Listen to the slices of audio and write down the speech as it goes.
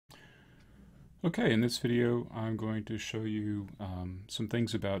Okay, in this video I'm going to show you some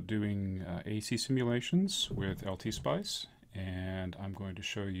things about doing AC simulations with LTspice, and I'm going to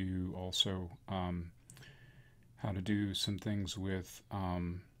show you also how to do some things with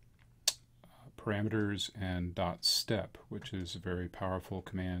parameters and .step, which is a very powerful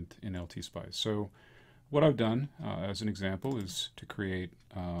command in LTspice. So what I've done as an example is to create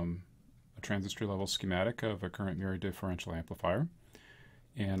a transistor level schematic of a current mirror differential amplifier.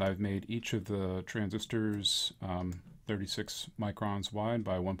 And I've made each of the transistors 36 microns wide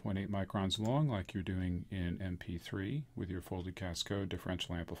by 1.8 microns long, like you're doing in MP3 with your folded cascode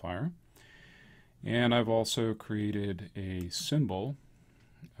differential amplifier. And I've also created a symbol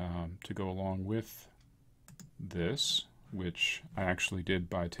to go along with this, which I actually did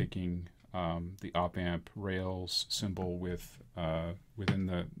by taking the op-amp Rails symbol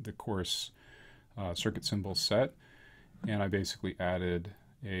within the course circuit symbol set, and I basically added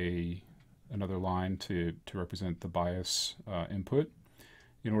another line to represent the bias input.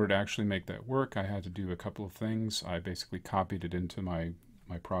 In order to actually make that work, I had to do a couple of things. I basically copied it into my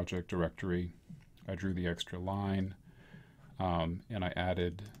project directory. I drew the extra line, and I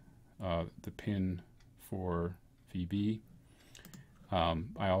added the pin for VB.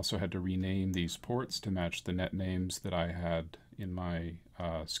 I also had to rename these ports to match the net names that I had in my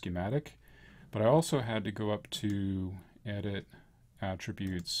schematic, but I also had to go up to edit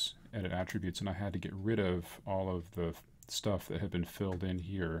attributes, and I had to get rid of all of the stuff that had been filled in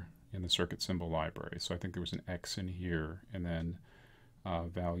here in the circuit symbol library. So I think there was an X in here, and then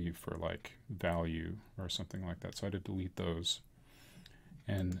value for like value or something like that. So I had to delete those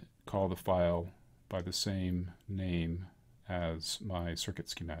and call the file by the same name as my circuit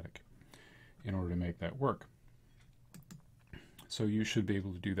schematic in order to make that work. So you should be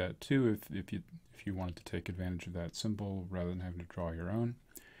able to do that too if you wanted to take advantage of that symbol rather than having to draw your own.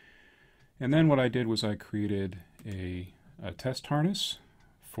 And then what I did was I created a test harness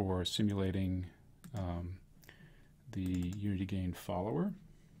for simulating the unity gain follower,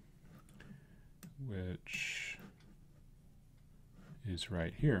 which is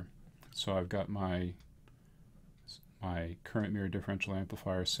right here. So I've got my current mirror differential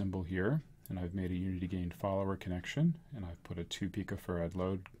amplifier symbol here, and I've made a unity gain follower connection, and I've put a 2 picofarad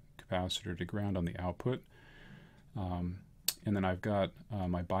load capacitor to ground on the output. And then I've got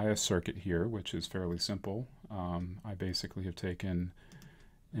my bias circuit here, which is fairly simple. I basically have taken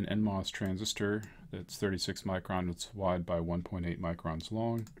an NMOS transistor that's 36 microns wide by 1.8 microns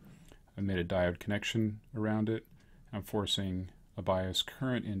long. I made a diode connection around it. I'm forcing a bias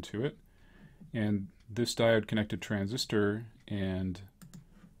current into it. And this diode connected transistor and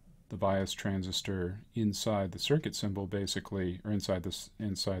the bias transistor inside the circuit symbol basically, or inside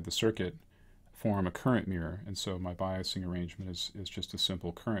the circuit, form a current mirror. And so my biasing arrangement is just a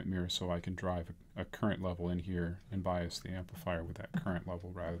simple current mirror, so I can drive a current level in here and bias the amplifier with that current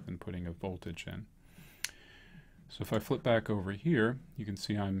level rather than putting a voltage in. So if I flip back over here, you can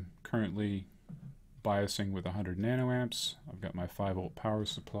see I'm currently biasing with 100 nanoamps. I've got my 5-volt power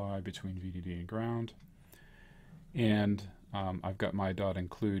supply between VDD and ground. And I've got my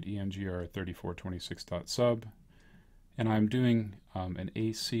 .include emgr3426.sub, and I'm doing an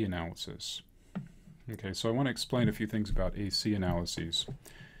AC analysis. Okay, so I want to explain a few things about AC analyses.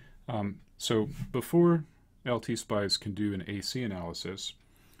 So before LTspice can do an AC analysis,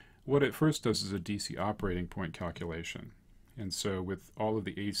 what it first does is a DC operating point calculation. And so with all of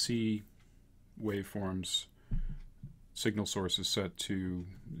the AC waveforms signal sources set to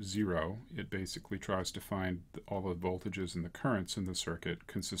 0, it basically tries to find all the voltages and the currents in the circuit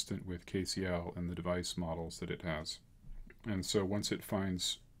consistent with KCL and the device models that it has. And so once it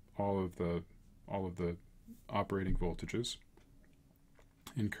finds all of the operating voltages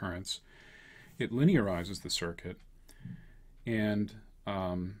and currents, it linearizes the circuit, and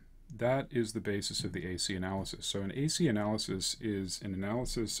that is the basis of the AC analysis. So an AC analysis is an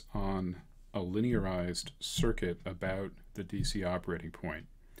analysis on a linearized circuit about the DC operating point.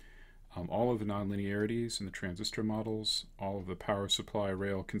 All of the nonlinearities in the transistor models, all of the power supply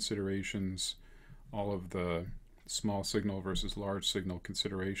rail considerations, all of the small signal versus large signal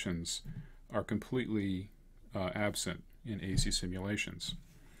considerations are completely absent in AC simulations.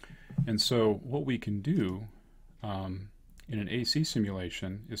 And so what we can do in an AC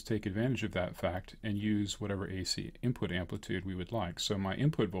simulation is take advantage of that fact and use whatever AC input amplitude we would like. So my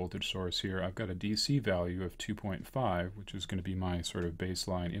input voltage source here, I've got a DC value of 2.5, which is going to be my sort of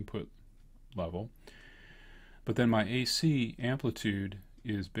baseline input level. But then my AC amplitude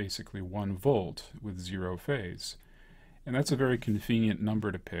is basically 1 volt with 0 phase. And that's a very convenient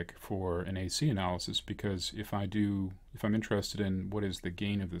number to pick for an AC analysis, because if I'm interested in what is the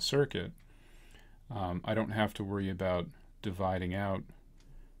gain of the circuit, I don't have to worry about dividing out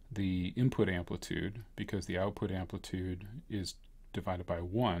the input amplitude because the output amplitude is divided by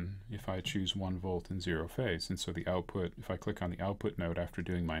 1 if I choose 1 volt in 0 phase. And so the output, if I click on the output node after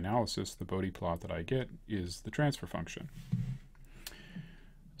doing my analysis, the Bode plot that I get is the transfer function.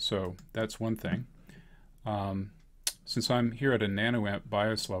 So that's one thing. Since I'm here at a nanoamp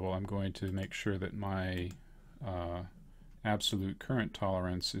bias level, I'm going to make sure that my absolute current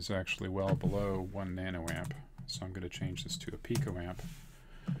tolerance is actually well below 1 nanoamp. So I'm going to change this to a picoamp.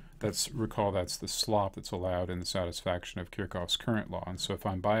 Recall that's the slop that's allowed in the satisfaction of Kirchhoff's current law. And so if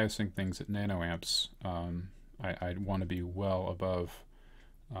I'm biasing things at nanoamps, I want to be well above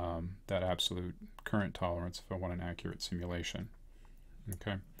that absolute current tolerance if I want an accurate simulation.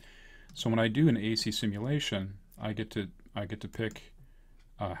 Okay. So when I do an AC simulation, I get to pick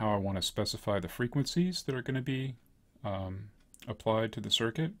how I want to specify the frequencies that are going to be applied to the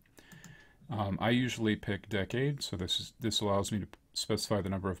circuit. I usually pick decade, so this allows me to specify the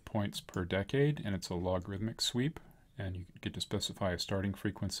number of points per decade, and it's a logarithmic sweep, and you get to specify a starting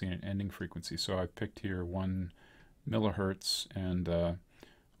frequency and an ending frequency. So I've picked here 1 millihertz and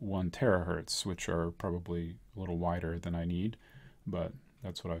 1 terahertz, which are probably a little wider than I need, but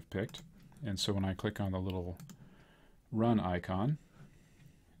that's what I've picked. And so when I click on the little run icon,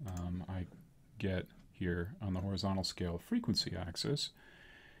 I get here on the horizontal scale frequency axis,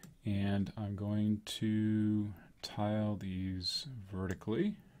 and I'm going to tile these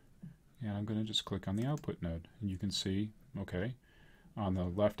vertically, and I'm going to just click on the output node, and you can see, okay, on the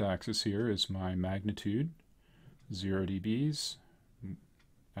left axis here is my magnitude, 0 dBs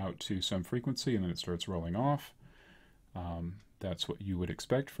out to some frequency, and then it starts rolling off. That's what you would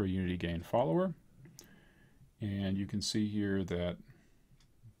expect for a unity gain follower. And you can see here that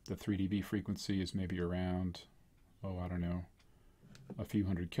the 3 dB frequency is maybe around, I don't know, a few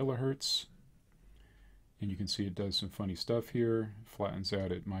hundred kilohertz. And you can see it does some funny stuff here. Flattens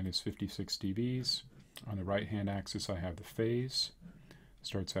out at minus 56 dBs. On the right-hand axis, I have the phase.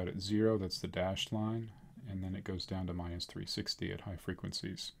 Starts out at 0, that's the dashed line, and then it goes down to minus 360 at high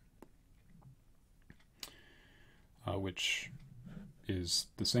frequencies, which is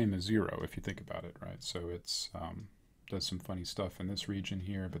the same as 0 if you think about it, right? So it's does some funny stuff in this region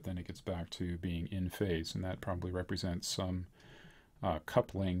here, but then it gets back to being in phase, and that probably represents some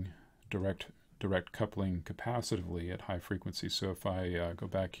coupling, direct coupling capacitively at high frequency. So if I go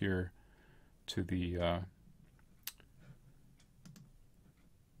back here to the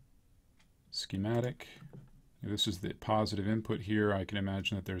schematic, this is the positive input here. I can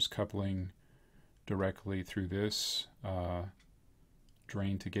imagine that there's coupling directly through this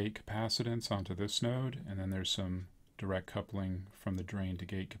drain to gate capacitance onto this node, and then there's some direct coupling from the drain to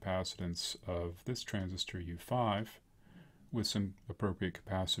gate capacitance of this transistor U5 with some appropriate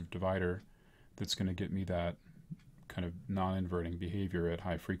capacitive divider that's going to get me that kind of non-inverting behavior at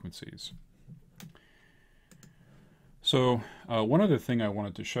high frequencies. So one other thing I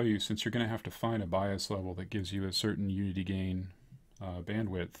wanted to show you, since you're going to have to find a bias level that gives you a certain unity gain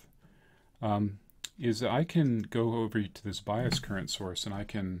bandwidth, is that I can go over to this bias current source and I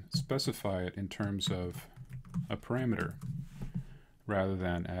can specify it in terms of a parameter rather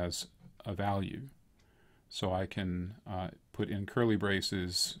than as a value. So I can put in curly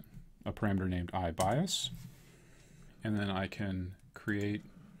braces a parameter named iBias, and then I can create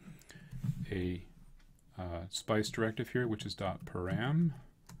a spice directive here, which is .param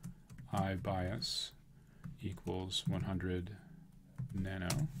iBias equals 100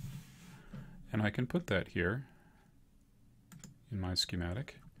 nano, and I can put that here in my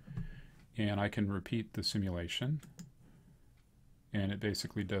schematic, and I can repeat the simulation, and it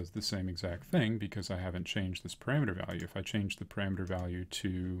basically does the same exact thing because I haven't changed this parameter value. If I change the parameter value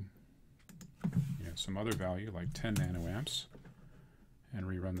to some other value like 10 nanoamps and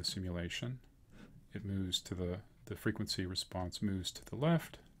rerun the simulation, it moves to the frequency response moves to the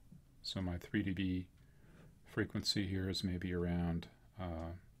left. So my 3 dB frequency here is maybe around,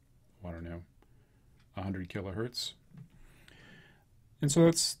 I don't know, 100 kilohertz. And so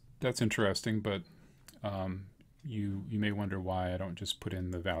that's interesting, but you may wonder why I don't just put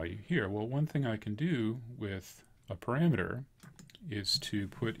in the value here. Well, one thing I can do with a parameter is to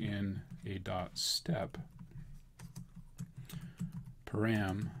put in a .step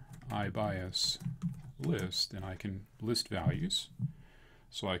param iBias list, and I can list values.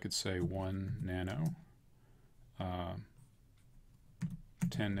 So I could say 1 nano,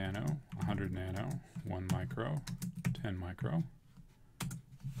 10 nano, 100 nano, 1 micro, 10 micro,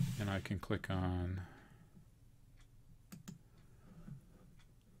 and I can click on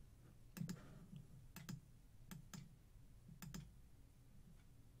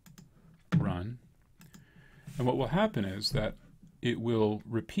run, And what will happen is that it will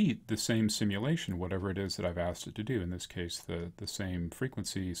repeat the same simulation, whatever it is that I've asked it to do. In this case, the same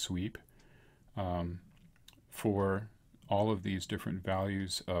frequency sweep for all of these different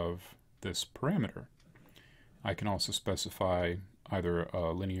values of this parameter. I can also specify either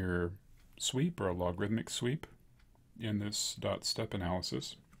a linear sweep or a logarithmic sweep in this dot step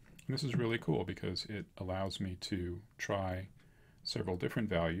analysis. And this is really cool because it allows me to try several different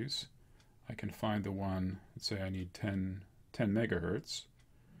values. I can find the one, let's say I need 10 megahertz.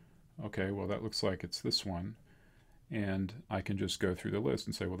 Okay, well that looks like it's this one. And I can just go through the list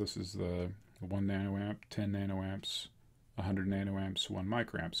and say, well, this is the 1 nanoamp, 10 nanoamps, 100 nanoamps, 1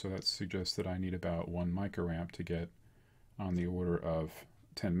 microamp. So that suggests that I need about 1 microamp to get on the order of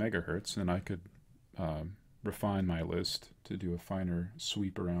 10 megahertz. And I could refine my list to do a finer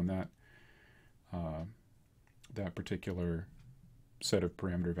sweep around that that particular set of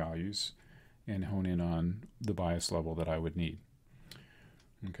parameter values and hone in on the bias level that I would need.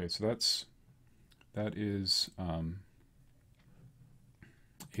 Okay, so that is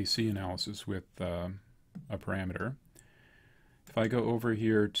AC analysis with a parameter. If I go over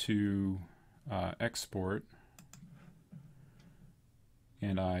here to export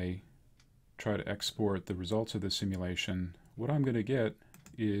and I try to export the results of the simulation, what I'm going to get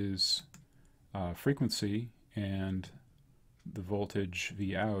is frequency and the voltage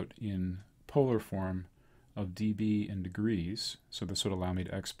V out in polar form of dB and degrees. So this would allow me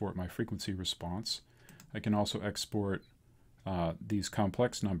to export my frequency response. I can also export these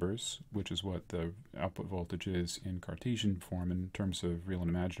complex numbers, which is what the output voltage is in Cartesian form in terms of real and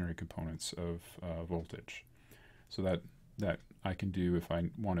imaginary components of voltage. So that I can do if I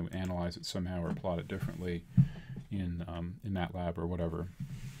want to analyze it somehow or plot it differently in MATLAB or whatever.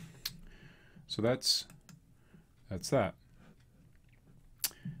 So that's that.